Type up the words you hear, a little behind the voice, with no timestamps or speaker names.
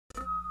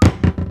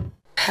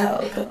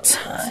Pelpa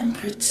time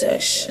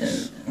protection.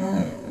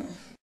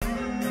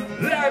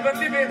 Live and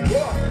living.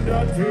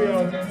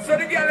 So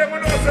the girl them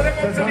know so them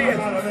up to date.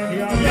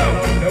 Yo,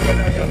 the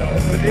weather girl up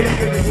to date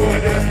with the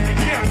border.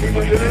 Can't keep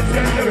up to the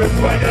trend of the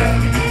border.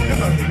 The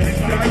man is in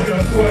charge of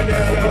the border.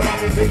 The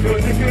man is in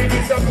good to create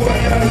his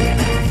border.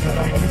 So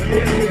I'm up to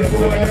date with the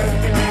border.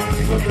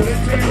 Keep up to the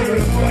trend of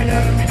the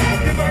border.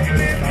 The man is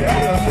in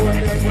charge of the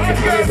border. My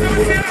girls don't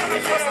see on the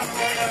border.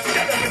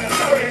 Get them in a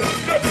sorry.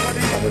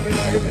 Nobody ever been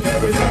like it,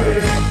 never sorry.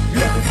 You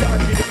have to start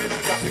keeping it.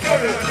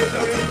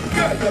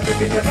 Girls are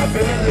picking it up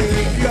and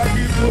you can't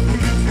keep up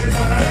with the shit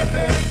on our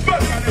head.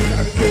 But man, it's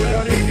not true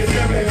that they get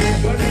them.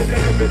 But they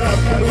say if it's not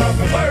going to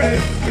happen, worry.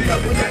 We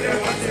have to tell them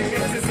one thing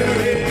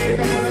necessary.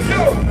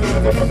 Yo! I'm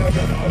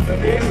not off the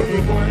day with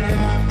you, boy.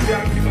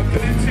 Can't keep up to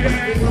the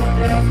chain. You're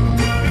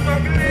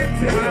not going to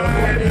tide.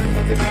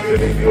 You're not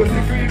going to go to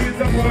green with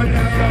someone. We're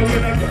not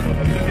going to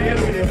off the day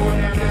with you, boy.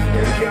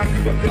 Can't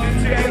keep up to the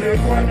chain.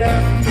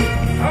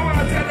 I want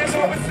to tell them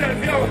about myself,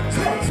 yo.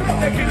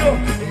 Take it up,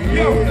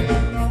 yo.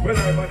 When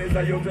I'm on it,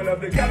 I used to love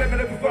the girl. I'm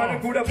looking for the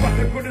good and fat,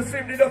 the good and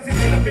slim. They don't see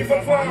the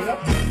people fall.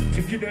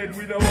 Chicken head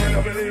with the one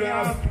of the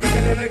laugh. And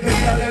then they can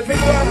tell them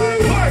people.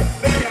 Why?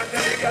 Then they got the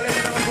girl and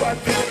I'm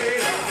going to be.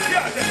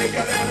 Yeah, then they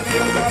got them and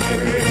I'm going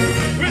to be.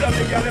 We love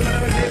the girl and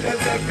I'm going to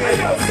be. I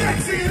know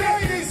sexy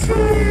ladies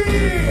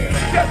free.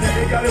 Yeah, then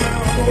they got them and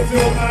I'm going to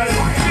be.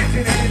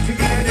 Chicken head,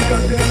 chicken head, they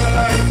got them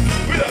alive.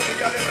 We love the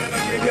girl and I'm going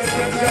to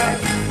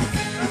be.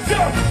 So,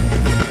 I'm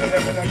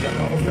gonna get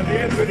off the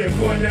date with the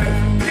corner.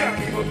 Can't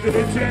keep up to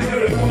the trend of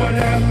the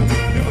corner.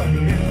 You want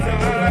me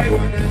inside.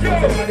 Yo,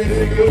 somebody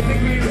take you to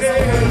green there.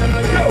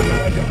 Yo, I'm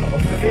gonna get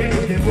off the date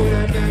with the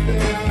corner.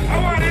 I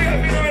want to hear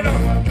me right now.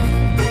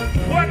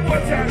 One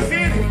more time,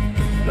 see it?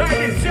 Like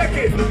this, check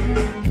it.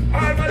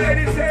 All my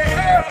ladies say,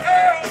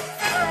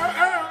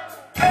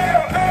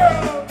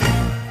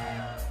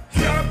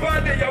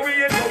 Champagne, yeah, we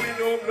ain't going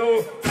home, no.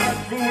 And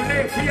truly,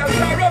 we are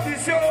star of the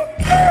show.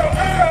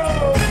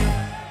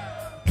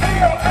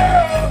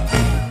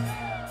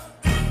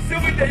 So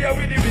we there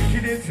with the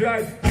wickedest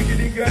right. Wicked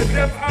girls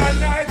them all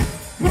night.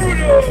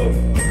 Bruno.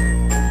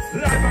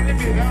 Live on the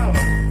big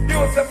house. You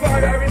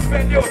support I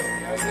respect you.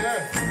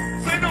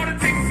 So you know the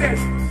thing said.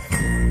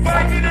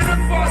 5 minutes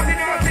and 40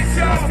 out the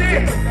shorty.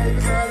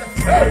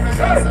 Hey.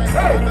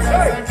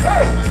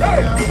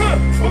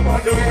 Come on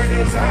the way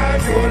this time.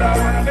 You all I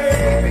wanna be.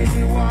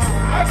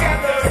 I got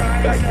the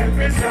right. I can't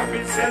be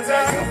stopping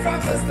shelter from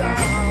the start.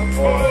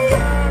 Oh,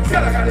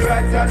 tell I got the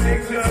right time.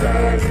 Things to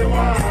serve you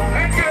want.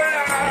 And girl,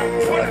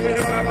 whatever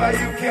the mama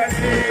you can't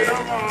do no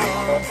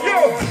more. Yo!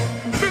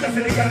 Bring us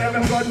to the girl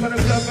I'm God for the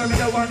club. I'm the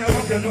one I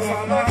want to know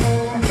mama.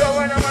 So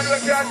when I'm on the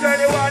can't tell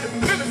anyone.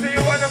 Bring me see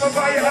you when I'm a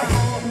fire.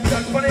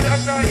 That's funny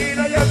that's not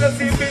either. You have to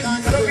see me.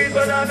 So be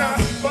banana.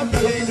 But the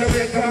lady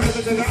Jamaica.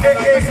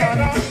 Hey.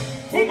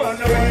 Woman,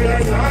 the way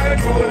that's hard.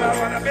 Cool, I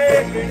wanna be.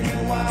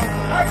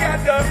 I got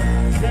them.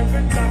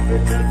 Stepping top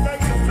it just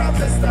like you from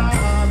the start.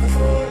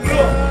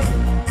 Look.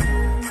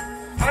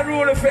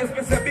 Unruly Fest,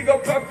 me say big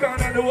up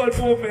POPCAAN and the whole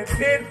movement.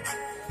 See?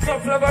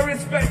 Enough love and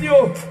respect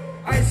you.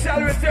 I shall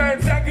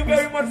return. Thank you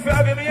very much for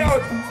having me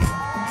out.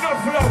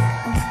 Enough love.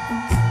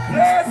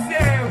 Bless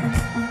them.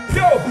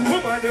 Yo,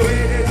 woman, the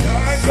way they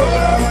talk. Go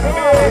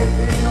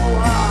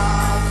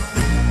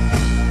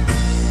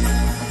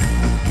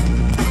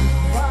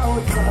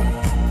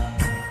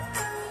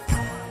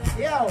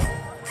Yo,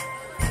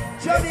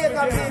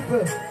 Jamaican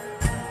people,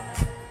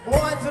 I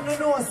want to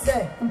know,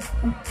 say,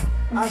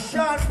 I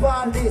Sean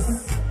Paul this.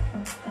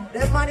 The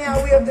money I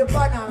wave the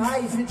banner high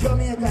in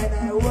Jamaica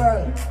in the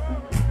world.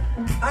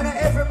 And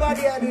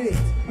everybody I do it.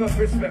 Enough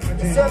respect for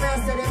you. So I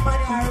say the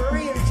money I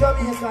real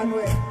Jamaican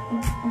way.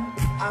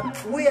 I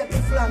wave the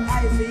flag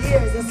high for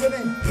years, you see me?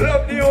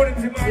 Love the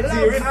unity, my dear.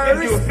 Love and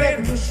respect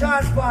to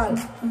Sean Paul.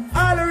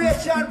 All the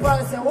rate Sean Paul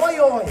say, oi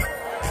oi.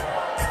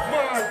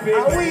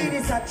 And we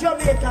this a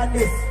Jamaican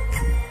this.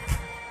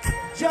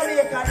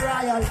 Jamaican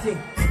royalty.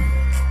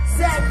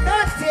 Say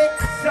nothing.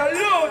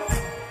 Salute.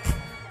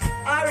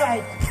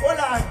 Alright, hold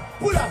on,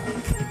 pull up.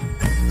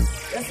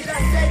 You see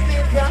that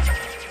segment here?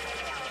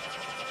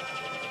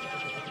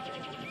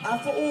 And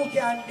for who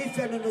can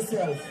defend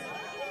themselves?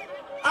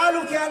 All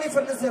who can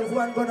defend themselves,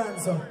 one gun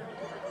answer.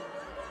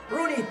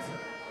 Run it.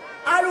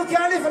 All who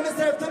can defend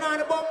themselves, turn on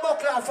the bomb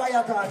buckler,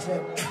 fire touch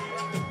them.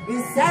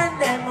 We send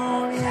them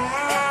on,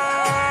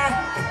 yeah.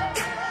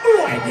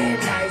 Boy, they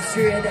nice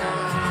trader.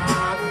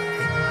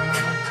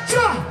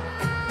 Sure.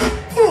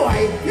 Boy,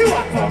 you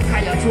are from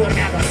Kyle to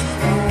never.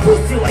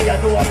 Pussy what you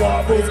know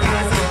about booze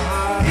cars.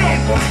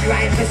 Name one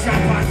drive the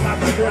shot one from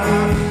the door.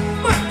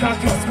 Man cock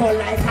your skull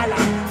like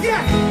color.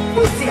 Yeah,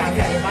 pussy have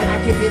your man a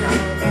keep it up.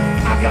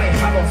 Have your head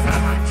about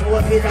some man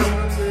choke it up.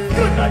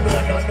 You don't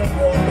know no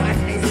more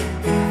madness.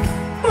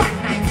 Man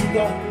 90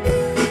 go.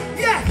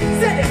 Yeah,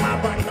 say them a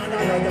bad man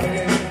all of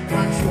you.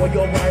 Man show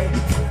your boy.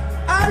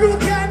 All who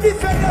can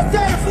defend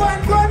yourself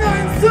one gun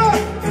and so.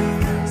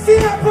 See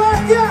the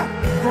part yeah.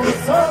 Go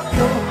so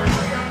no.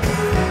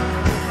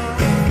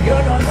 You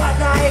know what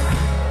like.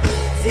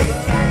 See the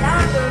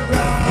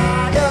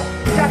underground.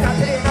 Just a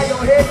play in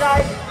your head.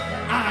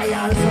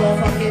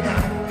 it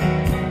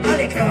on. No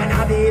liquor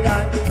wanna be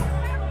done.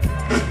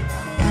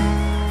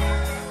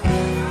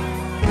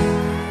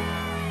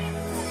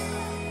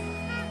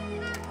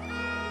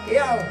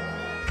 Yo,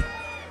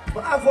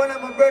 but I have one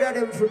of my brother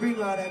them to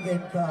bring on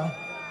again, cause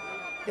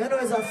you know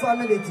it's a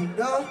family thing,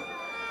 no?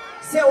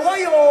 Say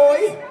oi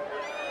oi,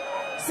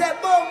 say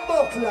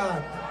bumbo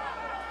club,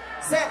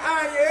 say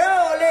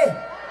unruly.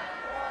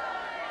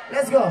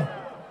 Let's go.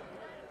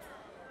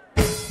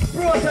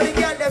 Protoje the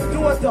girl them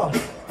daughter.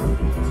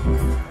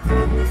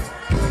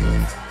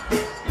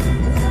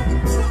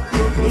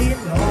 In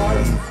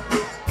life.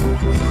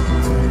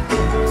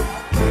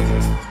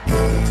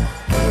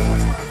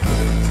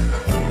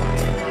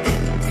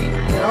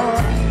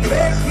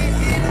 Make it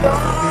in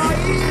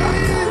life.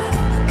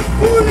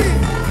 Pull it.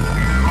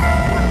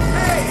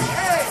 Hey,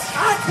 hey,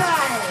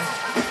 attack.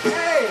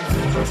 Hey.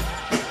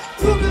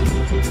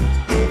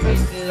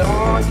 In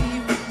life.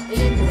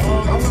 In life.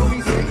 How do we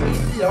say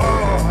in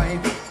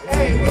life?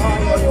 Hey, we go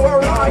for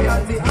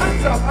royalty.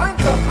 Hands up,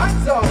 hands up,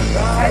 hands up.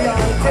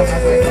 Royalty.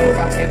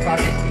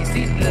 It's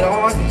in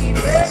life.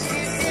 Make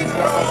it in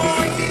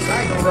life.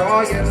 Like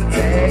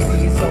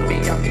royalty. So be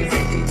a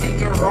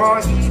visiting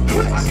royalty.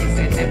 I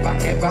said never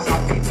ever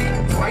happen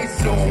twice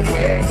no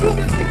way. If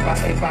I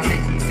ever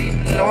make it in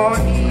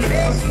Lordy,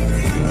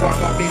 you are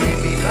gonna be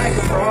living like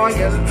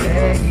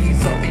royalty.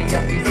 So be a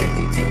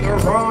visiting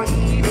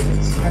royalty.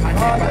 I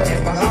never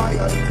ever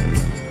happen.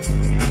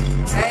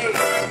 Hey,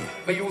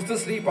 we used to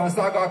sleep on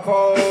Saga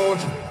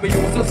Coach. We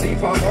used to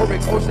sleep on Murray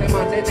Coach. Them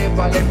and they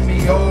never left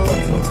me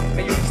out.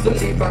 We used to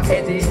live on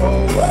Eddie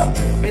House.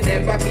 Me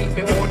never keep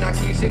me own a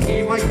key. She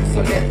keep my used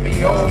to let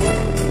me out.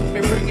 Me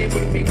bring it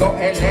with me go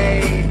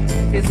LA.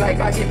 It's like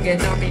I keep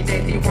getting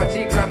nominated.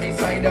 Watching Grammy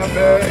side of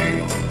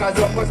me. Cause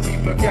how much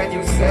people can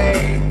you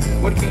say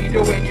would be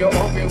the when you're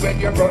hungry, when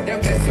you're broke, them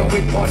bless you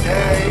with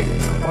money.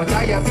 But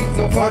I have been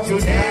so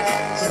fortunate.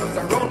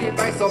 Surrounded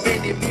by so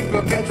many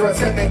people, can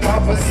trust and make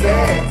opposite.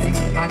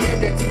 And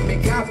everything me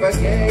can't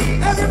forget.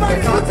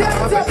 Everybody put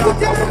hands up,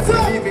 put hands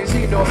up.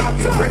 She know how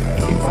to break.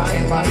 If I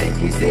ever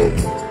make it in,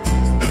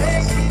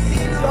 make it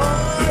in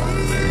life.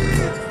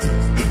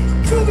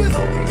 To be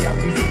lonely, I'm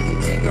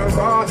visiting a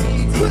raw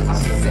heat. I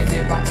said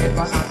never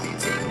ever happy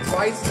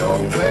twice, no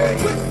way.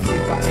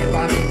 If I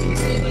ever make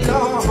it in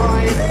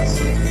life,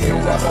 you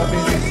are gonna be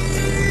this.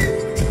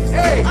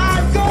 Hey,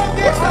 I'm gonna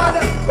get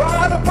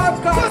all the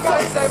POPCAAN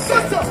guys.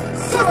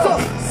 What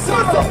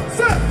up?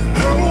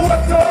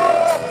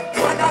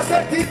 When I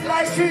set it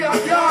like 3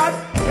 o'clock.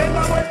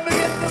 Remember when me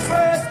get the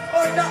first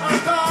or the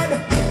accord.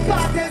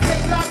 God is the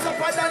glass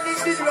up and I need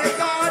the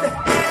record.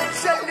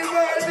 Shall the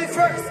world be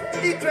first,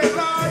 it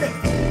record.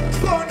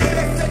 Go the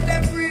rest of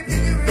them breathe in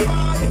the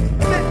reward.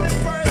 Let the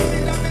first be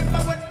the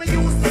remember when we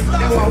used to start.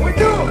 Now what we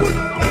do? Put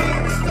up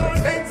my stone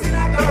fence in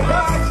a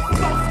garage.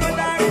 Box when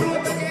I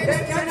root again,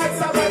 they cannot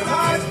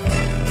sabotage.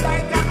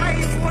 Like the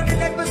ice, one in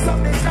them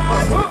something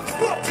charge.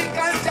 Put the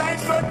ganja in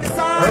front of the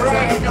sun.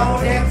 Right now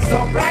them so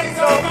bright,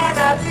 so man I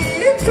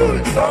leave. So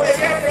they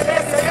get the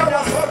best of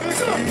your fucking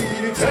shit.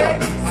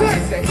 I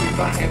say if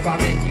I ever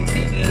make it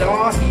in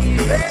law, he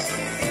makes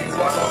it.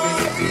 What are we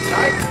living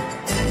like?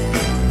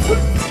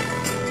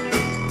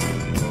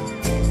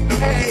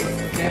 Hey,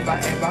 never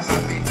ever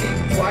have it in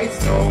twice,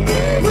 no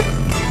way.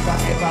 If I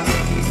ever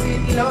make it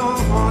in law,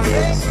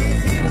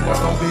 what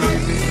are we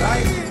living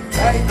like?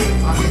 Hey,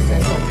 I say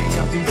something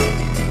I'm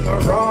visiting a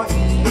raw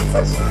eat.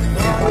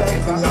 Never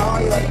ever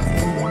have it.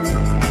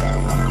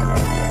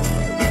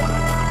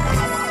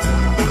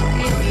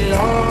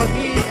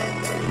 Lordy,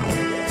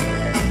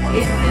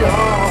 it's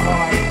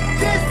Lord.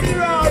 Jesse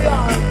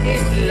Rodan,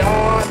 it's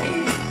Lordy.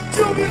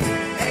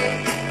 Hey,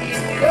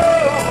 it's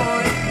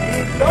Lord,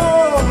 it's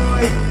Lord,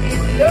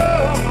 it's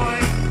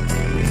Lord,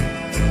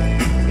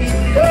 it's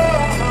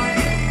Lord.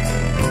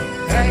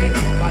 Hey,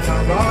 but a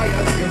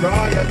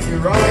royalty,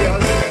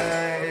 royalty.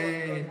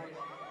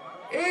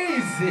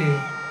 Easy.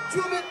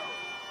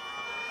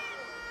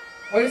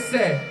 What you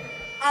say?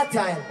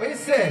 Attile. What you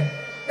say?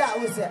 That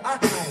was it.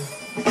 Attile.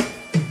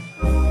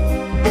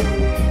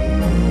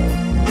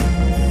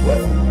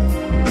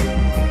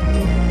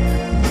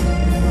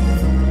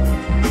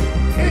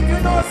 If you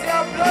know see a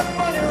blood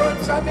money run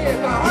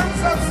Jamaica,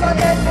 hands up so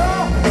they know.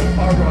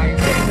 Alright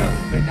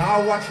then, me now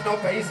watch no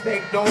face,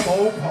 make no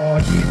more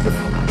parties.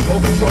 No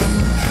trust.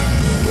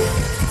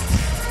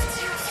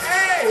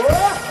 Hey!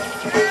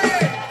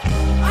 Hey!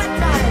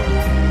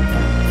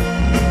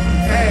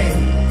 Hey!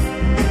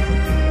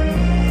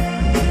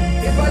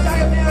 If I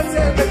lie me and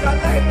say that the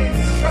lightning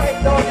strike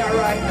down here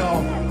right now.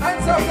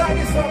 Hands up like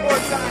this one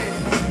more time.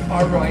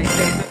 Alright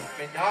then,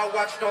 me now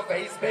watch no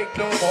face, make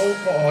no more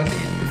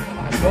parties.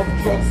 Love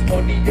drugs,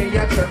 money, they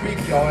are cherry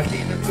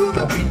garden.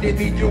 Love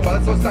individual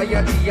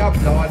society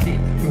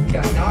applauding. You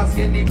can ask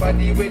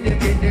anybody when they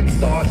get them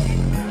started.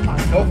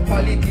 Enough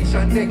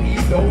politicians take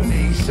his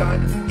donation.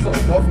 So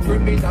enough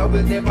criminal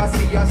will never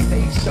see a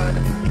station.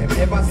 They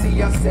never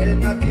see a cell,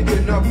 not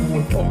even a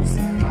courthouse.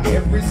 And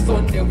every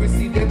Sunday we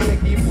see them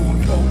taking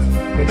food out.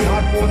 The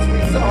North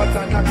Resort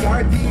and a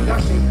car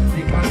dealership.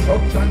 The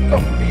construction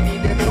company,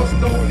 they just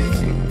don't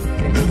legit.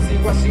 They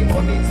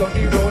on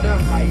the road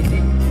and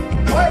hiding.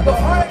 I go.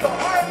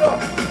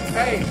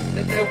 Hey,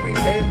 then we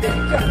can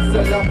then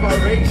cancel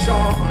operation.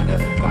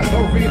 I go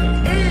real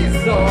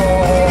easy.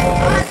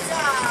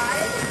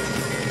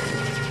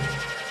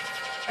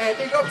 Hey,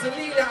 big up to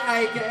Leader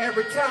Ike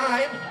every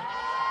time.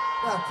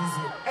 That is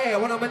it. Hey,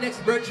 one of my next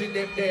virgin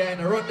them there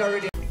and run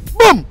already.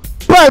 Boom!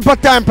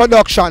 Pelpa Time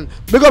Production.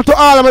 Big up to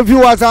all of my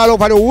viewers all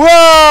over the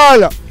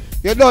world.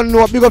 You don't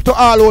know. Big up to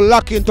all who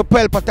lock into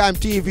Pelpa Time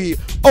TV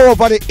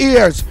over the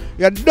years.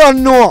 You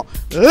don't know.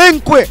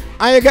 Link with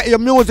and you get your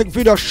music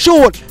video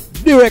shoot,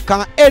 direct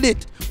and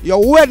edit.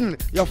 Your wedding,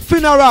 your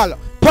funeral,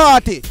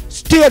 party,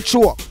 stage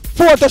show,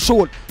 photo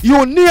shoot,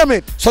 you name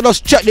it. So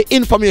just check the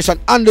information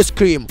on the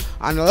screen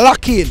and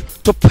lock in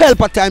to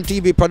Pelpa Time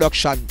TV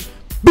Production.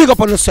 Big up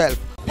on yourself.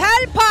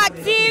 Pelpa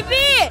TV!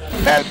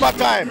 Pelpa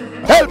Time!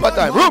 Pelpa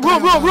Time! Room!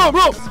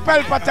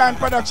 Pelpa Time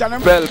Production.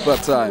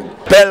 Pelpa Time.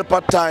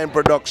 Pelpa Time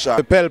Production.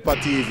 Pelpa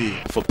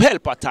TV. For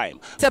Pelpa Time.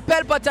 It's a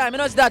Pelpa Time, you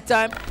know it's that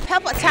time.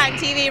 Pelpa Time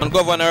TV. I'm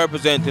governor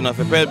representing of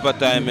Pelpa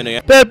Time, you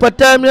know. Pelpa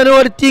Time, you know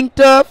what the thing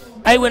tough?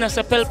 I when I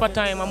say Pelpa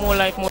Time, I'm more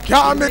like more.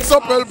 Can't mix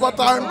up Pelpa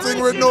Time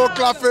thing with no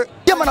coffee.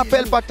 Yeah, man, a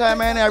Pelpa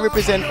Time, and I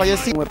represent for you.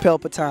 See, with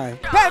Pelpa Time.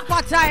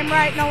 Pelpa Time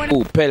right now.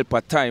 Oh,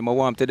 Pelpa Time, I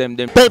want to them.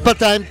 Pelpa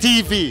Time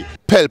TV.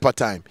 Pelpa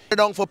Time. You're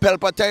down for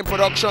Pelpa Time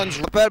Productions.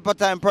 Pelpa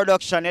Time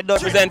Production. It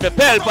does Present for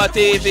Pelpa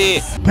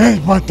TV.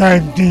 Pelpa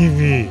Time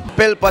TV.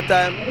 Pelpa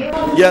Time.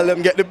 Yeah, let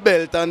them get the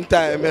belt on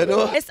time, you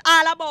know. It's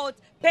all about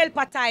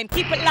Pelpa Time.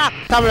 Keep it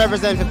locked. Come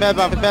represent for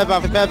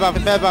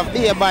Pelpa.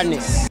 Be a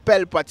badness.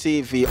 Pelpa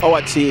TV,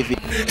 our TV.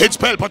 It's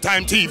Pelpa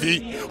Time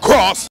TV.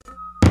 Cross.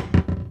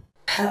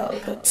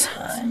 Pelpa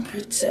Time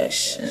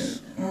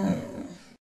Protection.